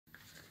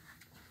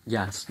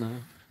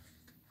Yasna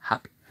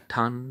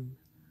Haptanghaiti.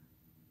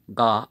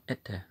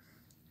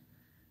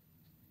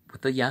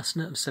 With the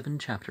Yasna of 7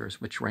 chapters,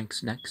 which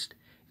ranks next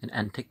in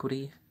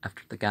antiquity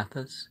after the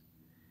Gathas,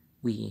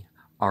 we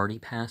already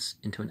pass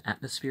into an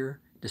atmosphere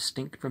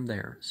distinct from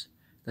theirs.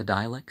 The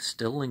dialect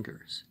still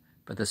lingers,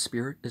 but the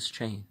spirit is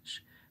changed.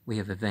 We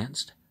have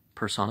advanced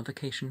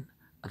personification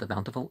of the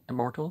bountiful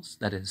immortals,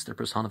 that is, their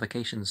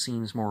personification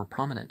seems more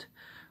prominent,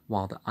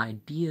 while the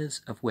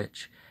ideas of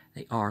which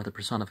they are the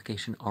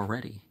personification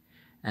already,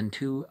 and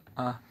to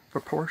a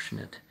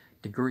proportionate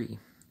degree,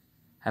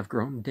 have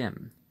grown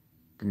dim.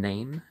 The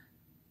name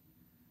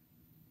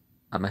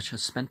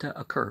Ameshaspenta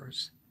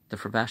occurs, the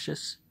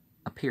Fravacious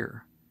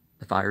appear,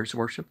 the fires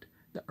worshipped,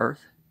 the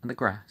earth and the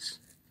grass.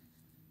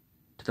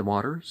 To the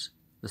waters,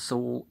 the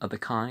soul of the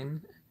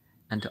kine,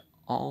 and to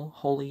all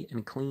holy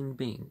and clean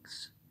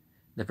beings,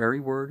 the very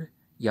word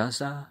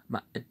Yasna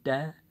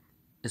Haptanghaiti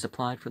is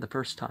applied for the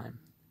first time.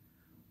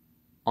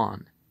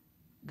 On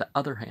the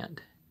other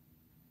hand,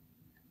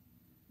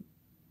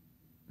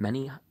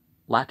 many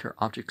latter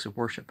objects of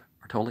worship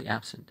are totally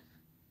absent.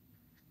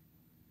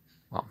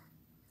 Well,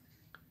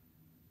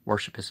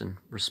 worship is in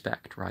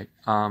respect, right?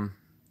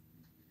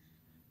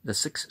 The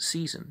 6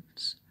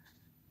 seasons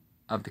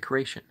of the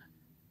creation,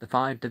 the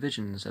 5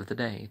 divisions of the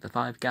day, the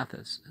 5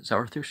 Gathas,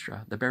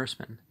 Zarathustra, the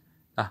Bearsman,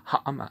 the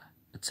Ha'ama,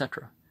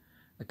 etc.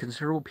 A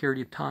considerable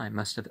period of time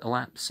must have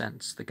elapsed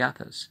since the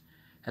Gathas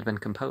had been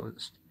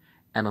composed,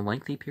 and a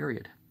lengthy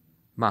period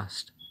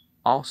must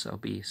also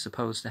be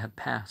supposed to have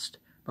passed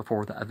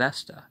before the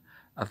Avesta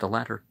of the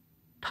latter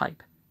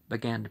type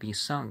began to be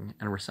sung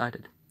and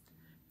recited.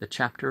 The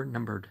chapter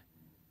numbered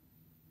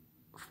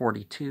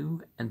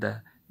 42 in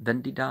the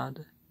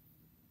Vendidad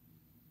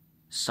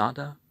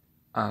Sada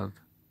of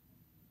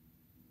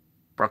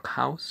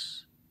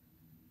Bruckhaus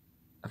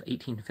of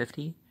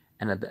 1850,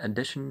 and the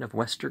edition of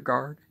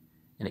Westergaard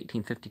in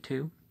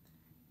 1852,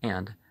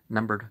 and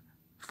numbered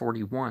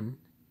 41,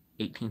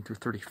 18 through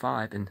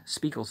 35 in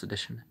Spiegel's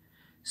edition,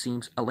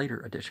 seems a later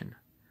edition,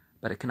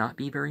 but it cannot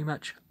be very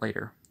much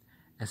later,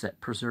 as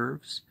it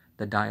preserves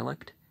the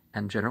dialect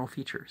and general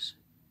features.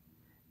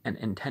 An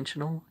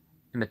intentional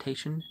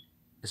imitation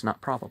is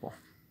not probable.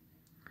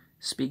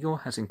 Spiegel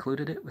has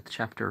included it with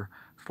chapter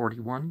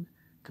 41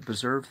 to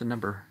preserve the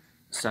number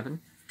 7,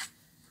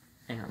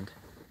 and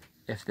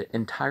if the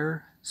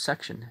entire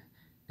section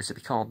is to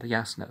be called the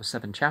Yasna of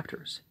 7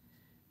 chapters,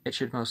 it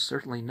should most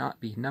certainly not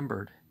be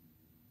numbered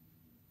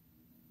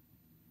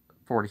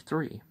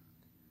 43,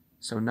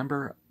 so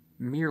number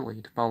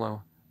merely to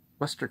follow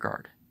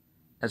Westergaard,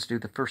 as do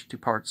the first 2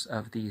 parts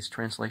of these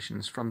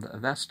translations from the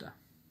Avesta.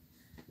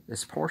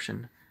 This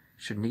portion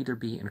should neither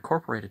be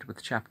incorporated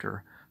with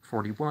chapter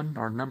 41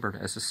 nor numbered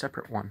as a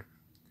separate one.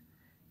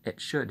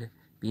 It should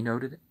be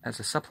noted as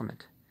a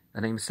supplement.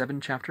 The name 7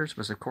 chapters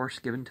was of course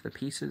given to the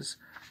pieces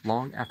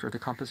long after the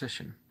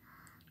composition.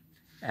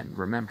 And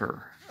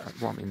remember,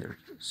 well, I mean,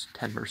 there's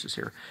 10 verses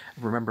here.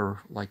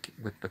 Remember, like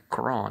with the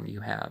Quran,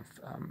 you have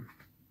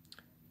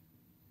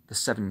the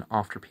 7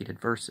 oft-repeated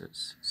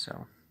verses.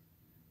 So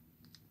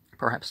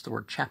perhaps the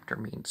word chapter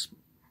means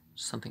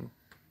something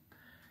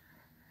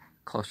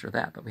closer to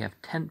that, but we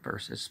have 10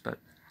 verses. But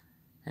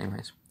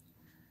anyways,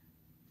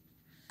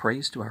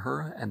 praise to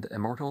Ahura and the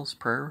immortals,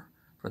 prayer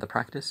for the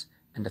practice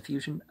and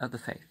diffusion of the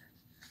faith.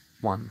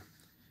 1.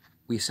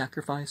 We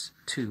sacrifice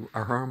to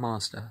Ahura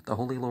Mazda, the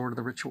Holy Lord of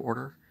the ritual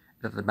order,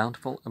 and of the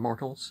bountiful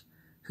immortals,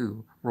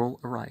 who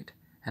rule aright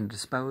and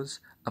dispose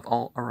of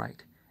all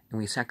aright, and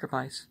we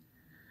sacrifice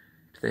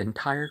to the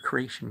entire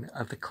creation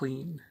of the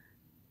clean,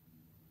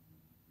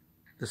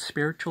 the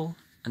spiritual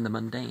and the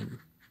mundane,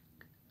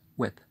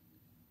 with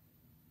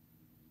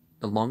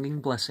the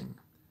longing blessing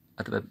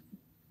of the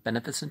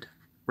beneficent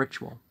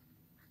ritual,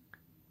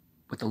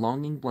 with the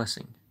longing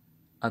blessing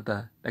of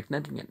the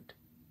benevolent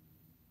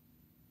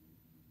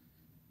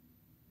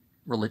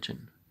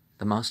religion,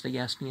 the Mazda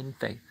Yasnian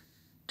faith.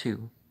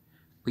 2.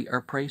 We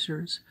are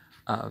praisers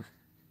of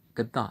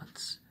good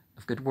thoughts,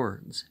 of good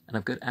words, and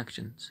of good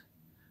actions,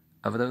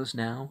 of those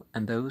now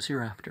and those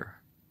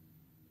hereafter,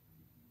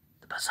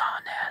 the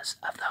bazanes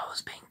of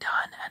those being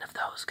done and of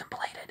those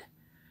completed.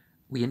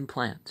 We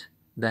implant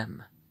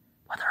them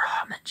with our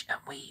homage, and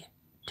we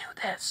do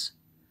this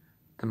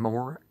the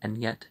more and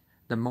yet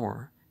the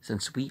more,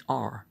 since we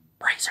are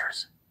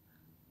praisers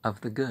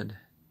of the good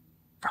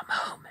from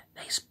whom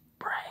they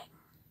sprang.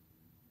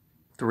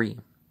 3.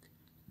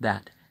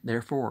 That,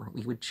 therefore,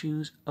 we would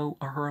choose, O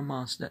Ahura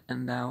Mazda,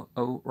 and thou,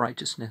 O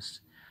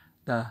righteousness,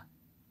 the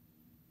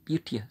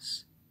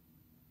beauteous,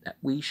 that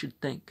we should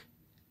think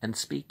and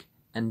speak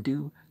and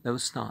do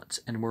those thoughts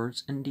and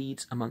words and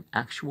deeds among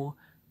actual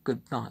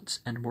good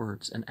thoughts and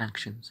words and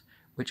actions,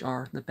 which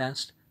are the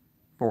best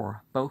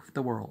for both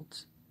the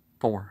worlds.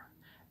 4.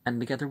 And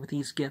together with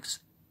these gifts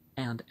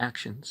and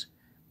actions,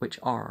 which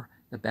are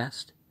the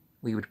best,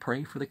 we would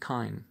pray for the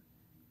kine,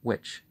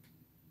 which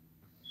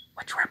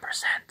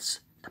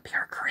represents the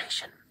pure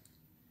creation,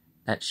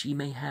 that she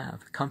may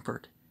have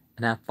comfort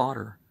and have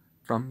fodder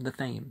from the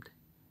famed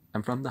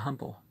and from the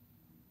humble,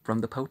 from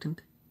the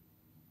potent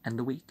and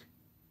the weak,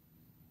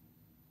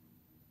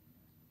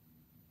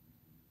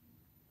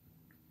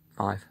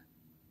 5.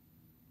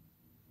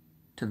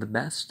 To the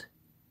best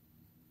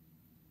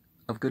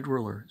of good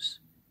rulers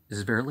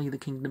is verily the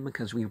kingdom,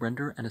 because we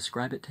render and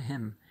ascribe it to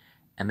him,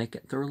 and make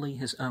it thoroughly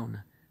his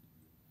own.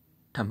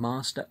 To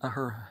Mazda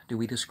Ahura do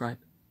we ascribe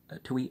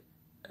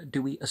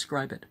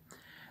it,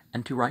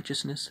 and to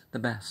righteousness the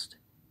best.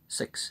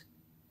 6.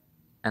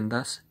 And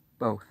thus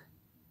both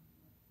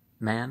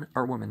man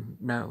or woman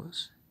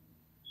knows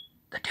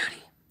the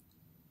duty,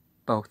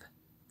 both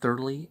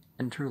thoroughly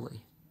and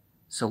truly.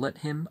 So let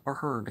him or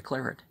her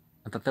declare it,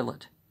 and fulfill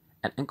it,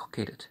 and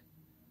inculcate it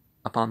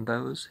upon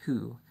those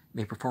who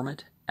may perform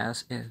it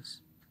as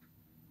is.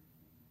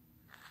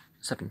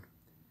 7.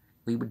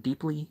 We would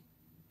deeply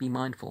be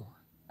mindful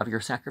of your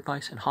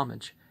sacrifice and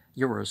homage,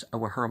 yours,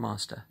 O Ahura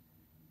Mazda,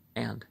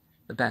 and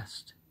the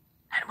best.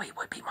 And we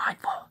would be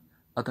mindful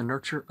of the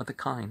nurture of the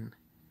kind,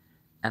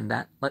 and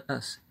that let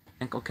us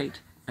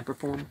inculcate and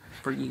perform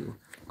for you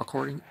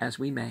according as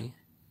we may,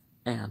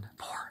 and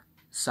for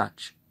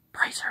such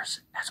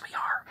praisers as we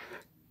are.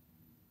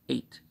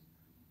 8.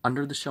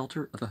 Under the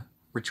shelter of the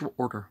ritual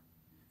order,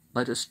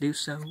 let us do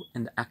so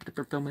in the active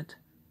fulfillment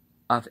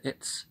of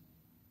its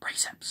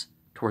precepts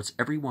towards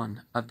every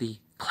one of the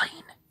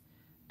clean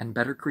and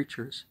better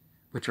creatures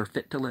which are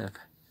fit to live,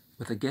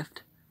 with a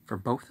gift for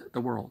both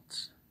the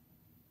worlds.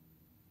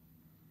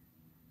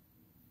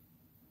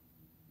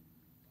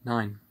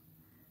 9.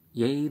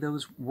 Yea,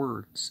 those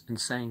words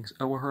and sayings,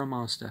 O Ahura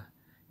Mazda,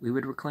 we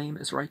would reclaim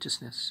as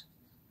righteousness,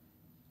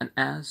 and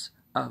as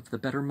of the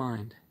better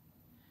mind,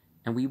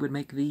 and we would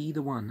make thee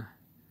the one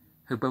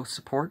who both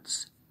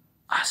supports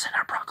us in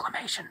our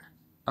proclamation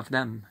of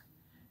them,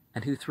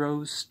 and who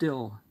throws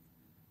still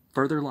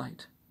further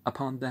light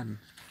upon them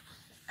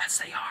as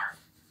they are.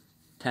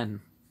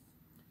 10.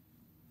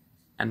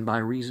 And by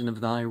reason of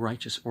thy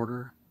righteous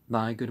order,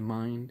 thy good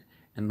mind,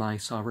 and thy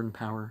sovereign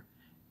power,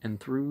 and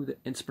through the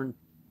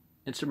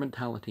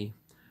instrumentality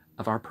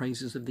of our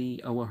praises of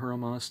thee, O Ahura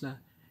Mazda,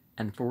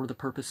 and for the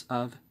purpose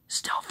of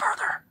still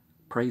further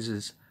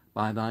praises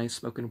by thy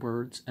spoken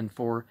words, and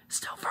for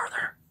still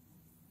further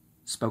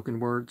spoken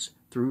words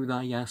through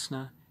thy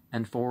Yasna,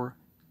 and for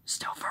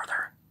still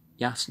further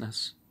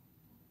Yasnas,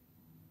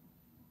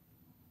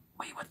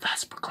 we would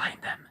thus proclaim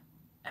them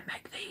and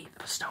make thee the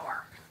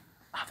bestower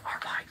of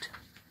our light.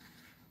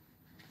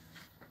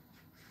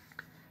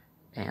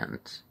 And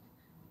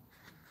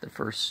the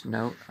first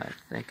note, I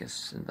think,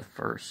 is in the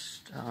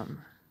first,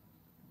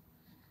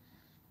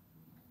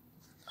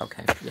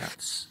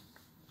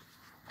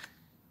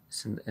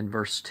 it's in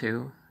verse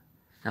 2.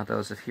 Now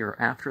those of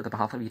hereafter, the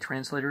Pahlavi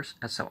translators,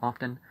 as so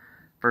often,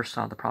 first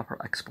saw the proper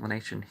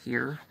explanation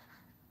here.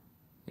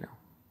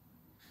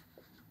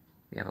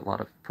 We have a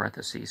lot of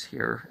parentheses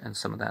here, and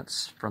some of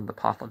that's from the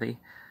Pahlavi.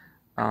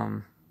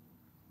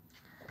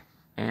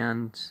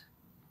 And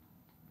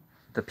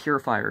the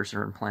purifiers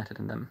are implanted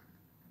in them,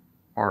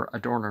 or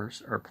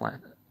adorners are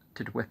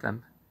planted with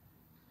them.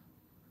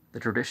 The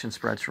tradition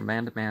spreads from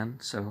man to man,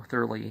 so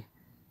thoroughly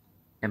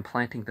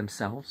implanting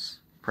themselves,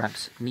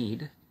 perhaps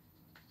need.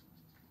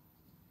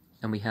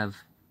 And we have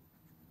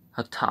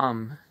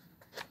Hatam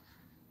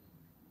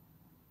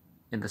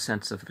in the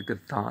sense of the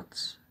good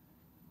thoughts.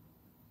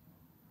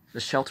 The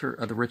shelter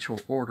of the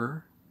ritual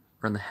order,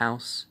 or in the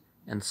house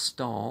and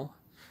stall,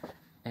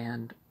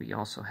 and we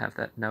also have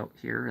that note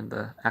here in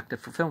the active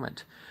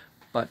fulfillment.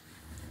 But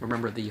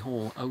remember the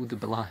whole A'udhu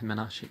Billahi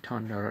Minash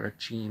Shaitanir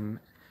Rajim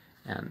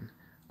and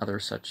other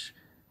such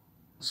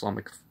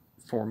Islamic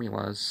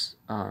formulas.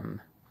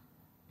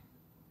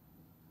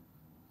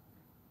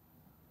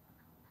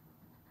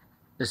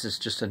 This is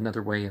just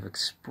another way of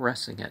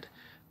expressing it.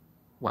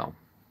 Well,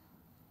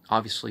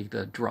 obviously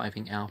the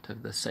driving out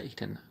of the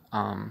Satan,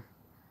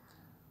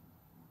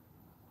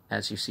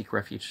 as you seek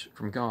refuge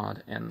from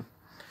God, and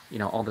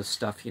all this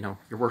stuff, you're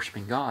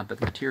worshiping God, but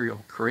the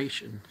material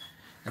creation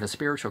and the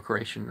spiritual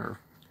creation are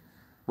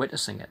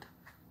witnessing it.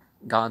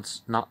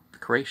 God's not the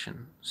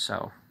creation,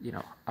 so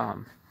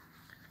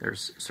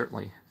there's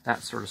certainly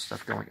that sort of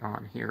stuff going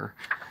on here.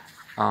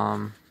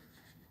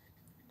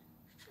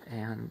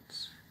 And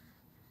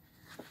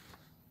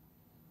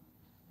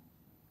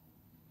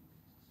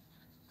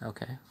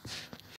okay.